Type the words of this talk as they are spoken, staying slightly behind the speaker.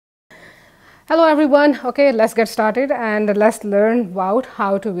Hello everyone. Okay, let's get started and let's learn about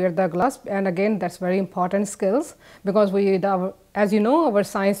how to wear the gloves. And again, that's very important skills because as you know, our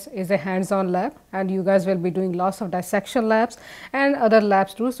science is a hands-on lab and you guys will be doing lots of dissection labs and other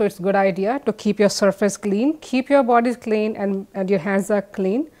labs too. So it's a good idea to keep your surface clean, keep your bodies clean and your hands are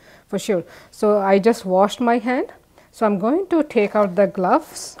clean for sure. So I just washed my hand. So I'm going to take out the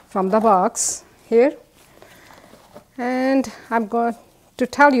gloves from the box here and I'm going to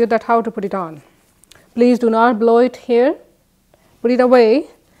tell you that how to put it on. Please do not blow it here, put it away,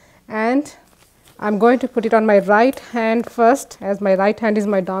 and I'm going to put it on my right hand first, as my right hand is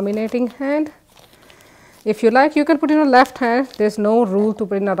my dominating hand. If you like, you can put it on left hand. There's no rule to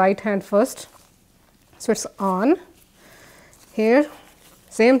put in the right hand first. So it's on here.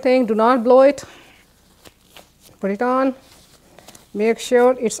 Same thing, do not blow it. Put it on. Make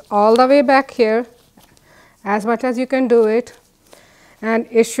sure it's all the way back here, as much as you can do it, and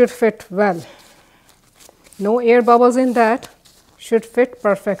it should fit well. No air bubbles in that, should fit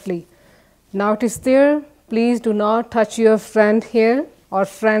perfectly. Now it is there. Please do not touch your friend here or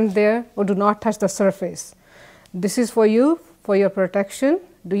friend there, or do not touch the surface. This is for you, for your protection.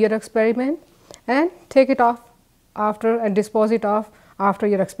 Do your experiment and take it off after and dispose it off after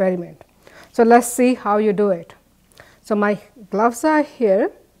your experiment. So let's see how you do it. So my gloves are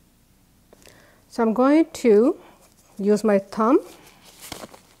here. So I'm going to use my thumb.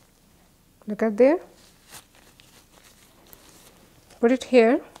 Look at there. Put it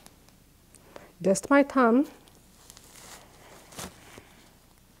here, just my thumb,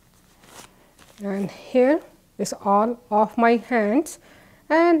 and here is all of my hands,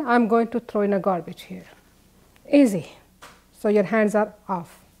 and I'm going to throw in a garbage here. Easy. So your hands are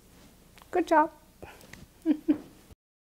off. Good job.